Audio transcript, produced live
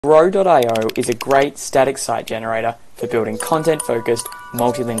Grow.io is a great static site generator for building content-focused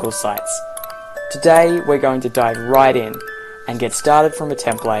multilingual sites. Today we're going to dive right in and get started from a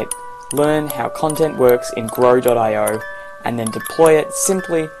template, learn how content works in Grow.io, and then deploy it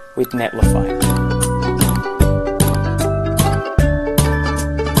simply with Netlify.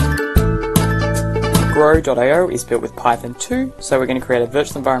 Grow.io is built with Python 2, so we're going to create a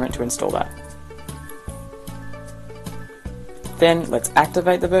virtual environment to install that. Then let's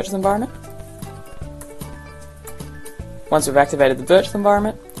activate the virtual environment. Once we've activated the virtual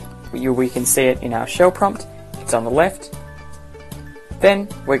environment, we can see it in our shell prompt. It's on the left. Then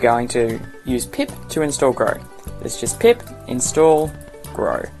we're going to use pip to install Grow. It's just pip install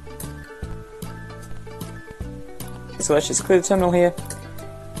Grow. So let's just clear the terminal here.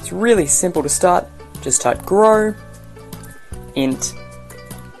 It's really simple to start. Just type grow int.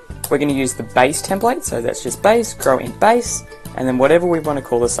 We're going to use the base template, so that's just base, grow int base, and then whatever we want to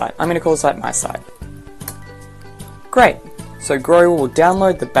call the site. I'm going to call the site my site. Great, so Grow will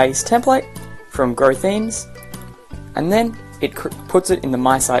download the base template from Grow Themes, and then it puts it in the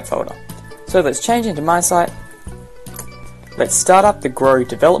my site folder. So let's change into my site. Let's start up the Grow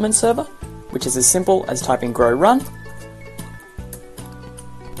development server, which is as simple as typing grow run.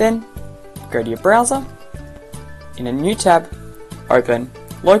 Then go to your browser, in a new tab, open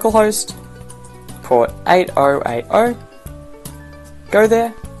localhost, port 8080, go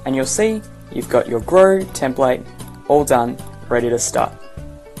there, and you'll see you've got your Grow template all done, ready to start.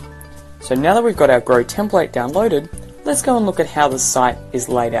 So now that we've got our Grow template downloaded, let's go and look at how the site is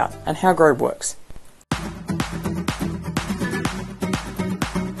laid out and how Grow works.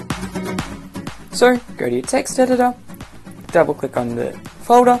 So go to your text editor, double click on the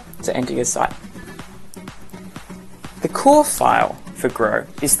folder to enter your site. The core file for Grow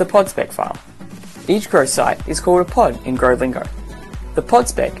is the pod spec file. Each Grow site is called a pod in Grow lingo. The pod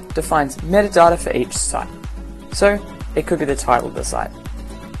spec defines metadata for each site, so it could be the title of the site.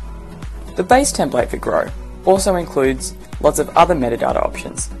 The base template for Grow also includes lots of other metadata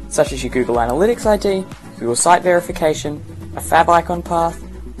options, such as your Google Analytics ID, Google Site Verification, a favicon path,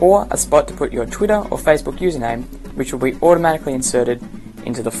 or a spot to put your Twitter or Facebook username, which will be automatically inserted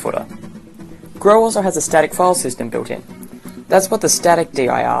into the footer. Grow also has a static file system built in. That's what the static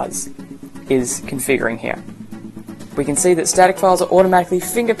DIRs is configuring here. We can see that static files are automatically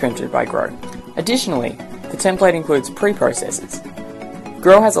fingerprinted by Grow. Additionally, the template includes preprocessors.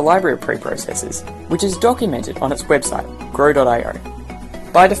 Grow has a library of preprocessors, which is documented on its website, grow.io.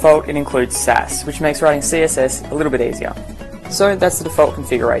 By default, it includes Sass, which makes writing CSS a little bit easier. So that's the default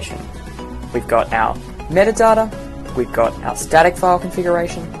configuration. We've got our metadata, we've got our static file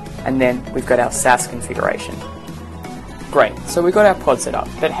configuration, and then we've got our Sass configuration. Great, so we've got our pod set up,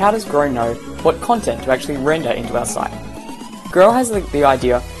 but how does Grow know what content to actually render into our site? Grow has the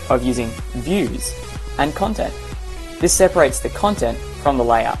idea of using views and content. This separates the content from the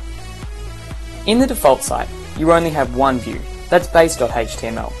layout. In the default site, you only have one view, that's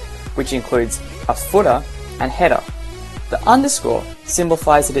base.html, which includes a footer and header. The underscore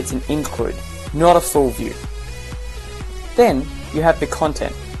signifies that it's an include, not a full view. Then you have the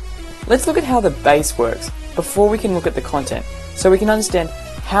content. Let's look at how the base works before we can look at the content, so we can understand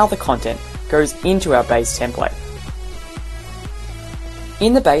how the content goes into our base template.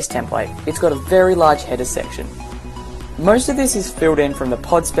 In the base template, it's got a very large header section. Most of this is filled in from the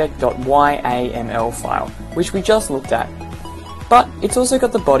podspec.yaml file, which we just looked at. But it's also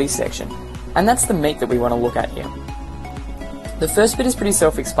got the body section, and that's the meat that we want to look at here. The first bit is pretty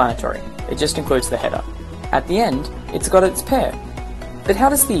self-explanatory. It just includes the header. At the end, it's got its pair. But how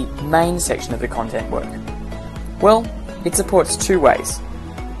does the main section of the content work? Well, it supports two ways.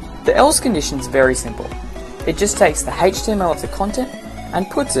 The else condition is very simple. It just takes the HTML of the content and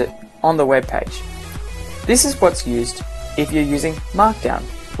puts it on the web page. This is what's used if you're using Markdown,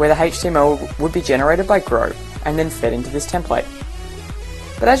 where the HTML would be generated by Grow and then fed into this template.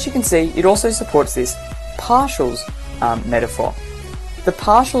 But as you can see, it also supports this partials metaphor. The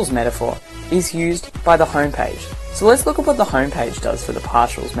partials metaphor is used by the home page. So let's look at what the home page does for the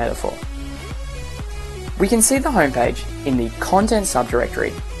partials metaphor. We can see the home page in the content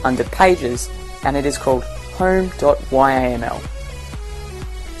subdirectory under pages, and it is called home.yaml.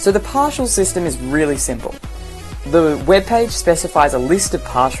 So the partial system is really simple. The web page specifies a list of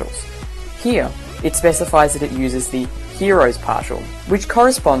partials. Here, it specifies that it uses the heroes partial, which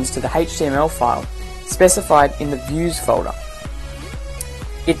corresponds to the HTML file specified in the views folder.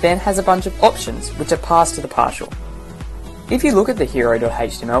 It then has a bunch of options which are passed to the partial. If you look at the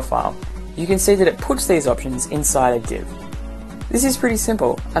hero.html file, you can see that it puts these options inside a div. This is pretty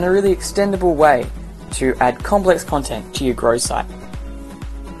simple and a really extendable way to add complex content to your Grow site.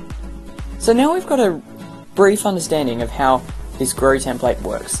 So now we've got a brief understanding of how this Grow template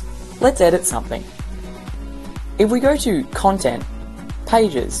works. Let's edit something. If we go to Content,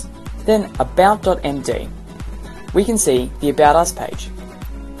 Pages, then About.md, we can see the About Us page.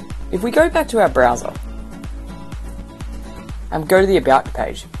 If we go back to our browser and go to the About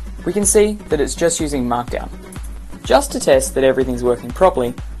page, we can see that it's just using Markdown. Just to test that everything's working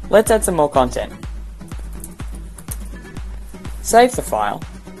properly, let's add some more content. Save the file,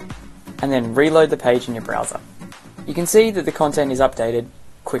 and then reload the page in your browser. You can see that the content is updated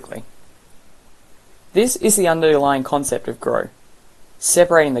quickly. This is the underlying concept of Grow,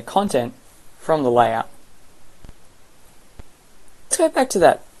 separating the content from the layout. Let's go back to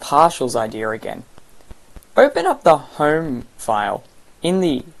that partials idea again. Open up the home file in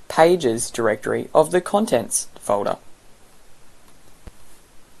the Pages directory of the Contents folder.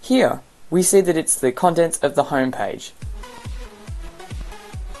 Here, we see that it's the contents of the home page.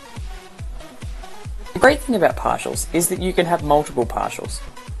 The great thing about partials is that you can have multiple partials.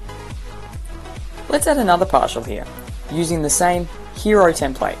 Let's add another partial here, using the same hero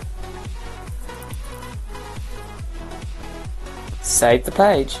template. Save the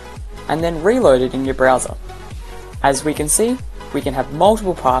page, and then reload it in your browser. As we can see, we can have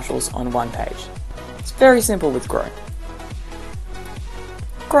multiple partials on one page. It's very simple with Grow.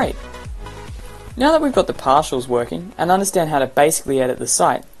 Great! Now that we've got the partials working and understand how to basically edit the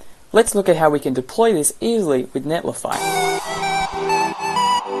site, let's look at how we can deploy this easily with Netlify.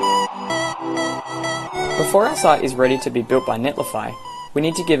 Before our site is ready to be built by Netlify, we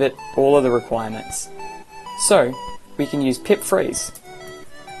need to give it all of the requirements. So, we can use pip freeze.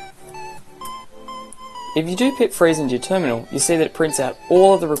 If you do pip freeze into your terminal, you see that it prints out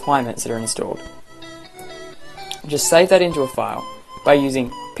all of the requirements that are installed. Just save that into a file by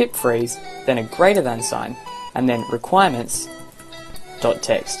using pip freeze, then a greater than sign, and then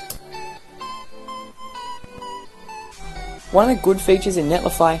requirements.txt. One of the good features in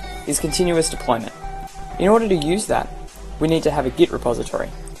Netlify is continuous deployment. In order to use that, we need to have a Git repository.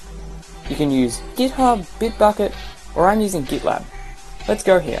 You can use GitHub, Bitbucket, or I'm using GitLab. Let's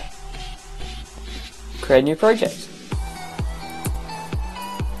go here. Create a new project.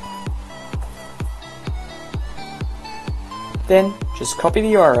 Then just copy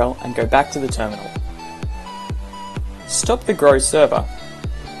the URL and go back to the terminal. Stop the Grow server,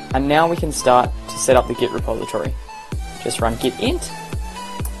 and now we can start to set up the Git repository. Just run git int,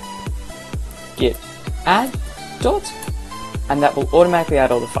 git add dot, and that will automatically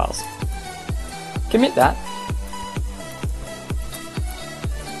add all the files. Commit that.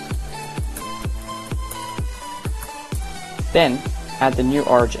 Then add the new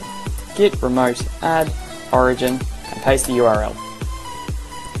origin. Git remote add origin and paste the URL.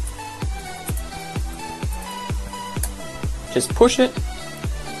 Just push it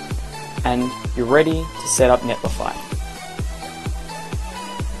and you're ready to set up Netlify.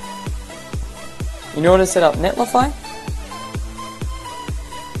 In order to set up Netlify,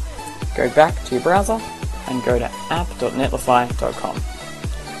 go back to your browser and go to app.netlify.com.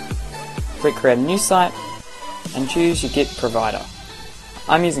 Click create a new site and choose your Git provider.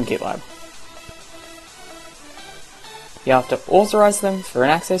 I'm using GitLab. You have to authorize them for an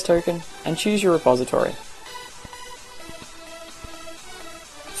access token and choose your repository.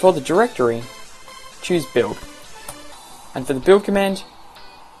 For the directory, choose build. And for the build command,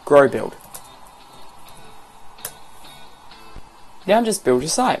 grow build. Now just build your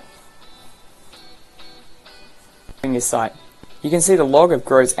site. In your site, you can see the log of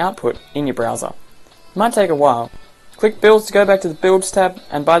Grow's output in your browser. It might take a while. Click Builds to go back to the Builds tab,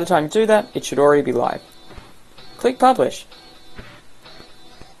 and by the time you do that, it should already be live. Click Publish.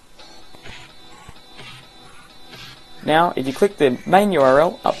 Now, if you click the main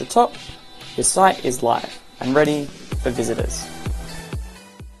URL up the top, your site is live and ready for visitors.